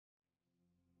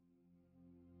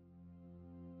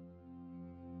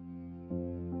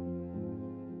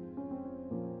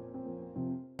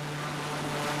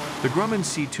The Grumman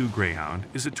C-2 Greyhound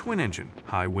is a twin-engine,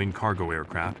 high-wing cargo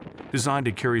aircraft designed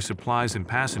to carry supplies and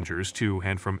passengers to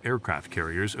and from aircraft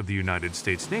carriers of the United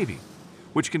States Navy,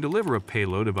 which can deliver a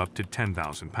payload of up to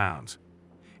 10,000 pounds.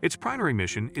 Its primary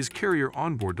mission is carrier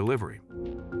onboard delivery.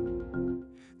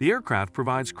 The aircraft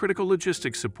provides critical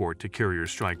logistics support to carrier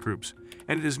strike groups,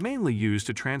 and it is mainly used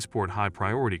to transport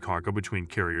high-priority cargo between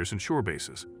carriers and shore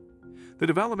bases. The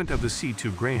development of the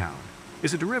C-2 Greyhound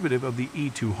is a derivative of the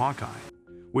E-2 Hawkeye,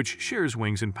 which shares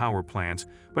wings and power plants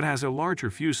but has a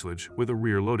larger fuselage with a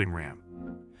rear loading ramp.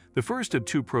 The first of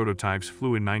two prototypes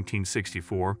flew in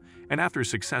 1964, and after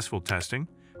successful testing,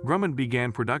 Grumman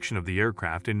began production of the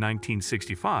aircraft in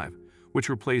 1965, which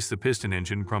replaced the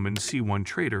piston-engine Grumman C-1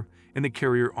 Trader in the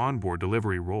carrier onboard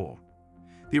delivery role.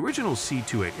 The original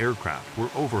C-2A aircraft were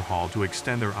overhauled to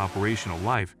extend their operational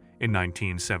life in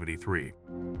 1973.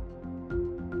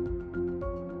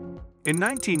 In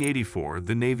 1984,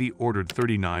 the Navy ordered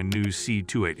 39 new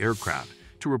C-2A aircraft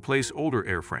to replace older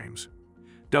airframes.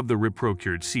 Dubbed the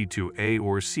reprocured C-2A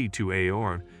or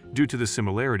C-2AR due to the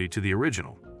similarity to the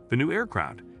original, the new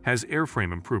aircraft has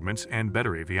airframe improvements and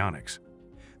better avionics.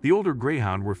 The older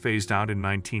Greyhound were phased out in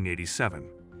 1987,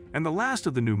 and the last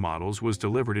of the new models was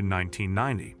delivered in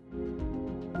 1990.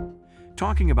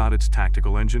 Talking about its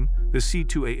tactical engine, the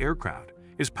C-2A aircraft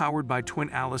is powered by twin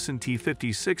Allison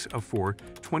T56 of 4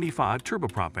 25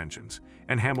 turboprop engines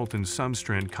and Hamilton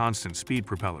Sundstrand constant-speed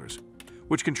propellers,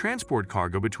 which can transport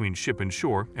cargo between ship and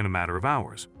shore in a matter of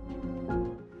hours.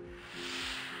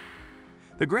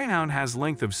 The Greyhound has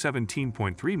length of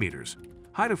 17.3 meters,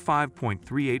 height of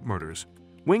 5.38 meters,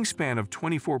 wingspan of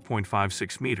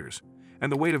 24.56 meters,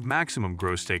 and the weight of maximum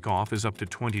gross takeoff is up to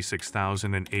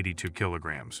 26,082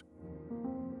 kilograms.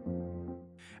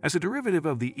 As a derivative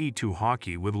of the E-2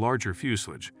 Hawkeye with larger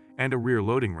fuselage and a rear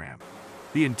loading ramp,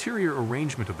 the interior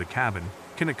arrangement of the cabin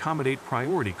can accommodate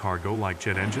priority cargo like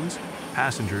jet engines,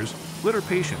 passengers, litter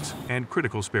patients, and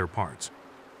critical spare parts.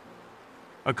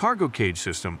 A cargo cage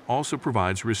system also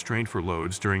provides restraint for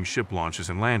loads during ship launches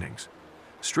and landings.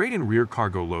 Straight and rear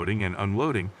cargo loading and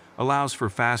unloading allows for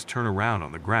fast turnaround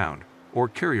on the ground or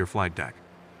carrier flight deck,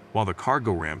 while the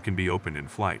cargo ramp can be opened in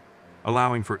flight,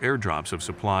 allowing for airdrops of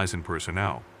supplies and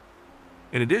personnel.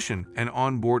 In addition, an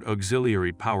onboard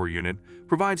auxiliary power unit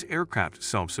provides aircraft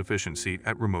self-sufficiency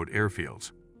at remote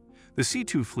airfields. The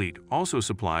C-2 fleet also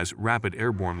supplies rapid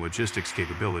airborne logistics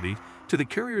capability to the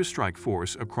carrier strike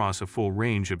force across a full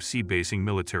range of sea-basing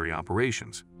military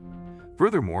operations.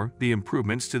 Furthermore, the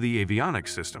improvements to the avionics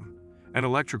system, and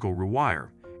electrical rewire,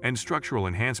 and structural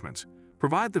enhancements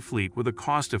provide the fleet with a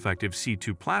cost-effective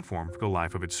C-2 platform for the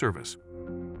life of its service.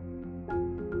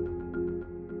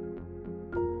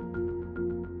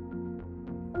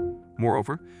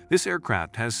 Moreover, this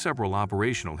aircraft has several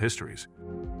operational histories.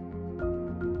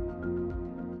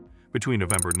 Between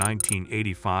November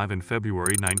 1985 and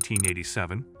February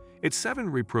 1987, its 7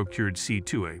 reprocured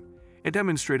C-2A, it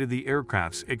demonstrated the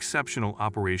aircraft's exceptional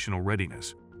operational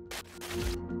readiness.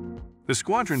 The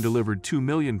squadron delivered 2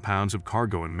 million pounds of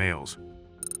cargo and mails,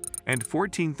 and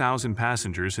 14,000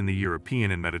 passengers in the European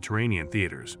and Mediterranean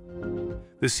theaters.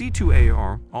 The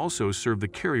C-2AR also served the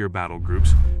carrier battle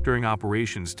groups during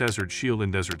Operations Desert Shield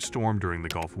and Desert Storm during the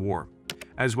Gulf War,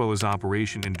 as well as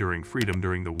Operation Enduring Freedom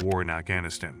during the war in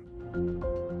Afghanistan.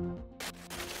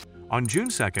 On June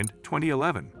 2,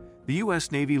 2011, the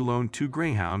U.S. Navy loaned 2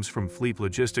 Greyhounds from Fleet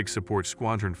Logistics Support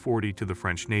Squadron 40 to the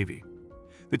French Navy.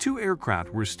 The 2 aircraft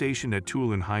were stationed at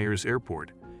Toulon-Hyères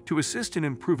Airport to assist in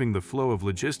improving the flow of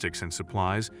logistics and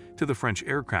supplies to the French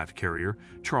aircraft carrier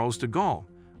Charles de Gaulle,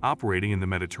 operating in the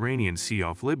Mediterranean Sea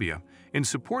off Libya in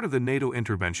support of the NATO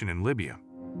intervention in Libya.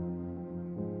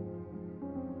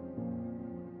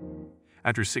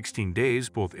 After 16 days,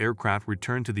 both aircraft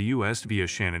returned to the U.S. via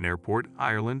Shannon Airport,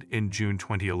 Ireland, in June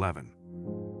 2011.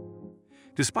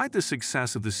 Despite the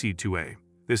success of the C-2A,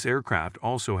 this aircraft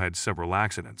also had several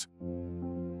accidents.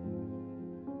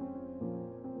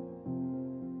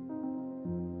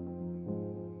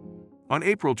 On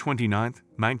April 29,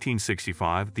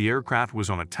 1965, the aircraft was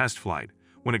on a test flight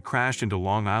when it crashed into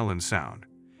Long Island Sound,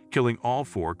 killing all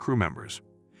 4 crew members.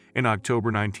 In October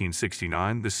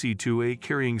 1969, the C-2A,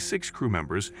 carrying 6 crew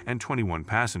members and 21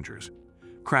 passengers,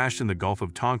 crashed in the Gulf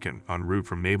of Tonkin en route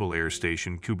from Naval Air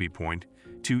Station Kubi Point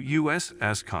to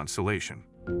USS Constellation.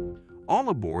 All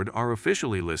aboard are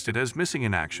officially listed as missing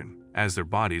in action, as their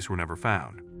bodies were never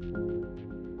found.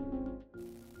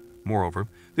 Moreover,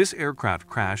 this aircraft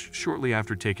crashed shortly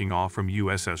after taking off from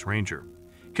USS Ranger,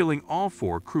 killing all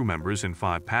 4 crew members and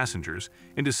 5 passengers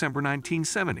in December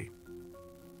 1970.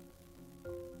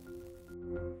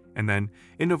 And then,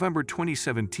 in November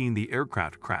 2017, the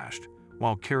aircraft crashed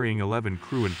while carrying 11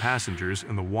 crew and passengers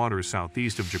in the waters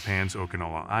southeast of Japan's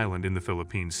Okinawa Island in the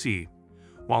Philippine Sea,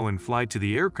 while in flight to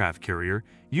the aircraft carrier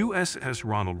USS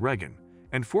Ronald Reagan,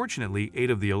 and fortunately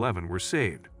 8 of the 11 were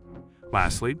saved.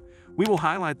 Lastly, we will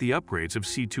highlight the upgrades of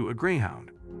C-2A Greyhound.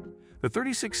 The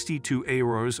 36 C-2A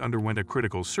Aicrafts underwent a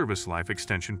critical service life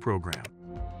extension program.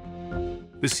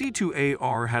 The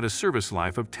C-2AR had a service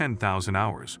life of 10,000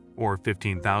 hours, or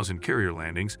 15,000 carrier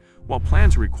landings, while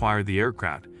plans required the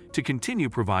aircraft to continue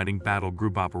providing battle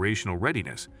group operational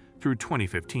readiness through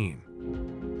 2015.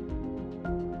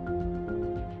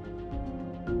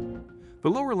 The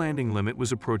lower landing limit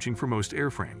was approaching for most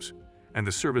airframes, and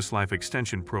the service life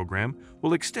extension program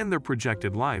will extend their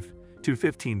projected life to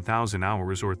 15,000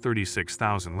 hours or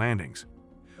 36,000 landings.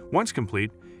 Once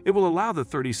complete, it will allow the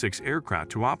 36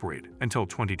 aircraft to operate until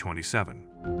 2027.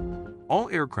 All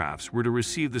aircrafts were to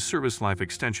receive the service life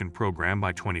extension program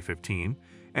by 2015,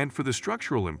 and for the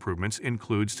structural improvements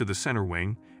includes to the center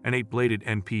wing an 8-bladed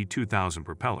NP2000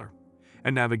 propeller,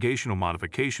 and navigational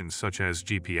modifications such as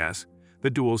GPS, the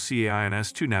dual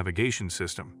CAINS-2 navigation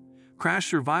system,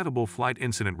 crash survivable flight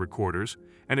incident recorders,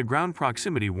 and a ground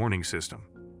proximity warning system.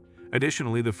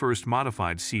 Additionally, the first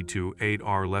modified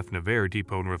C-2AR left Navarre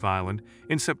Depot in Rhode Island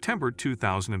in September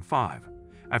 2005,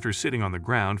 after sitting on the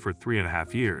ground for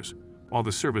 3.5 years, while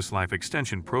the service life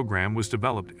extension program was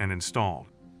developed and installed.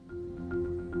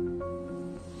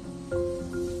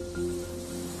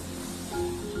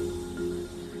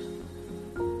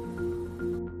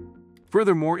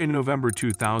 Furthermore, in November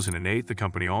 2008, the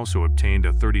company also obtained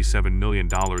a $37 million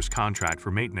contract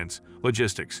for maintenance,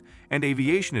 logistics, and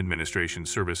aviation administration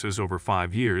services over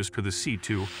 5 years for the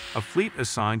C-2, a fleet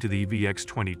assigned to the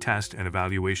VX-20 Test and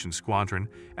Evaluation Squadron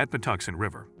at Patuxent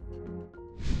River.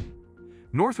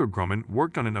 Northrop Grumman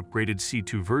worked on an upgraded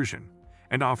C-2 version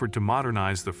and offered to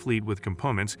modernize the fleet with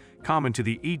components common to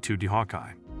the E-2D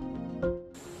Hawkeye.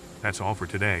 That's all for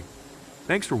today.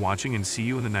 Thanks for watching and see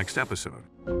you in the next episode.